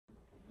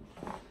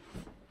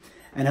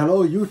And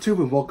hello YouTube,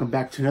 and welcome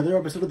back to another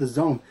episode of The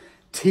Zone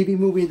TV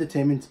Movie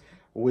Entertainment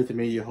with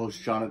me, your host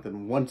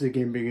Jonathan, once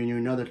again bringing you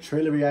another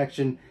trailer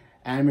reaction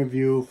and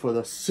review for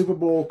the Super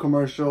Bowl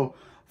commercial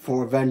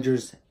for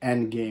Avengers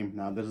Endgame.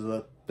 Now this is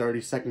a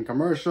 30-second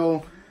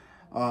commercial.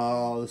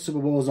 The Super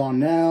Bowl is on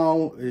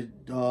now. You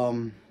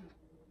know,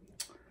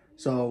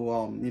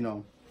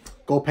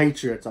 go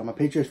Patriots. I'm a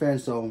Patriots fan,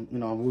 so you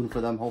know I'm rooting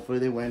for them. Hopefully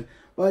they win,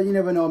 but you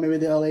never know, maybe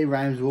the LA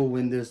Rams will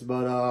win this.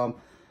 But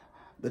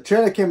the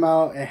trailer came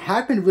out. It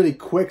happened really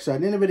quick, so I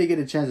didn't really get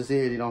a chance to see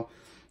it. You know,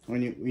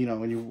 when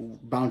you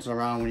bouncing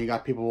around, when you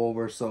got people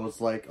over, so it's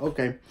like,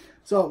 okay.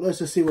 So let's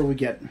just see what we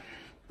get.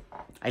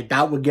 I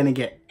doubt we're gonna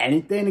get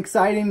anything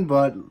exciting,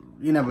 but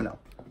you never know.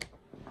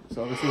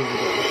 So let's see what we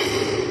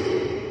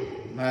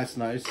get. That's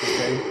nice.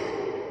 Okay.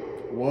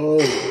 Whoa.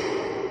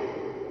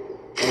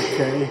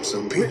 Okay.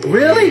 Some people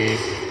really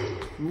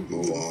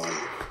move on,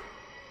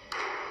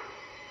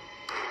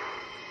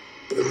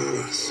 but not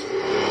us.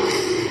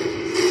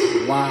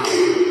 Wow.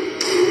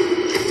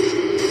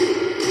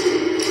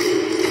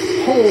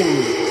 Holy.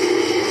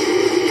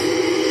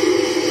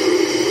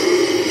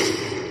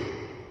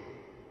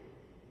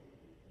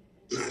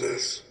 Not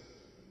us.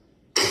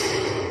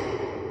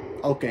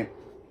 Okay.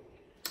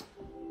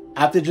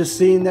 After just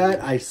seeing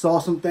that, I saw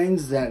some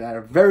things that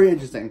are very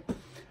interesting.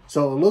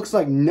 So it looks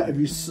like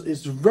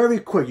it's very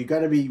quick. You got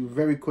to be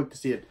very quick to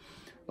see it.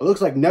 It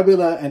looks like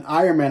Nebula and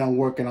Iron Man are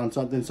working on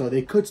something, so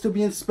they could still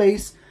be in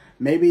space.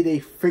 Maybe they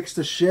fix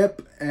the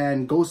ship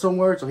and go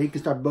somewhere so he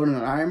can start building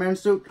an Iron Man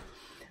suit.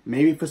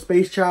 Maybe for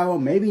space travel.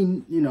 Maybe,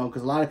 you know,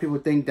 because a lot of people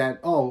think that,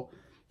 oh,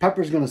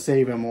 Pepper's going to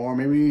save him. Or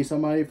maybe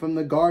somebody from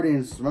the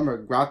Guardians.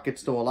 Remember, Rocket's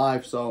still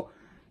alive, so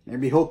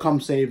maybe he'll come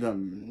save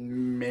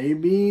them.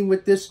 Maybe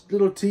with this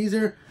little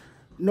teaser,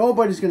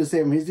 nobody's going to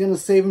save him. He's going to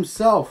save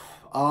himself.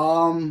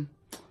 It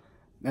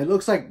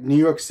looks like New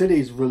York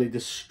City is really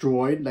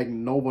destroyed. Like,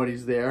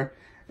 nobody's there.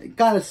 It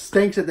kind of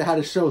stinks that they had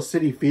to show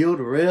Citi Field.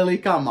 Really?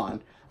 Come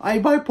on. I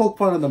poke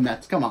fun of the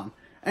Mets. Come on.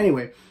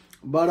 Anyway,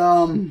 but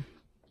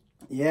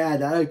yeah,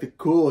 that looked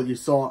cool. You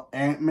saw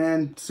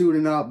Ant-Man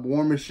suiting up,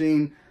 War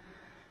Machine.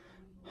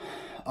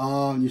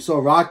 You saw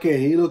Rocket.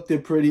 He looked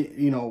pretty,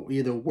 you know,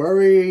 either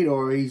worried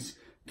or he's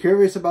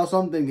curious about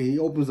something. He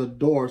opens a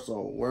door,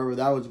 so wherever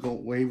that was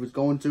going, where he was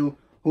going to,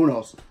 who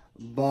knows?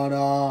 But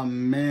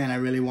man, I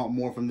really want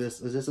more from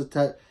this. Is this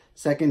a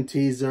second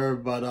teaser?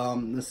 But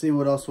let's see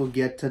what else we'll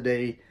get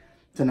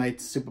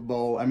tonight's Super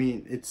Bowl. I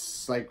mean,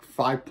 it's like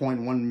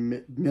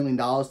 $5.1 million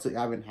to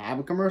even have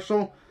a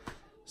commercial.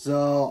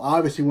 So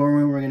obviously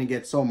we're going to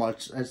get so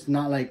much. It's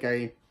not like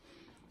a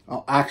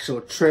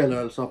actual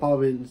trailer. So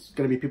probably it's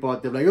going to be people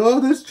out there like, oh,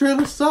 this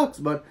trailer sucks.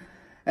 But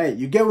hey,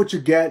 you get what you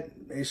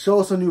get. They show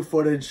us some new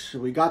footage.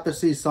 We got to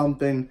see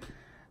something.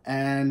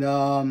 And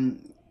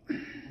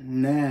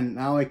man,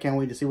 now I can't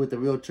wait to see what the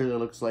real trailer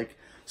looks like.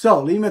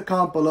 So leave me a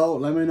comment below.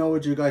 Let me know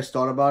what you guys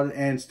thought about it.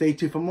 And stay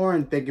tuned for more.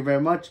 And thank you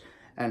very much.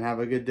 And have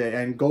a good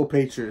day. And go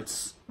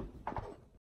Patriots.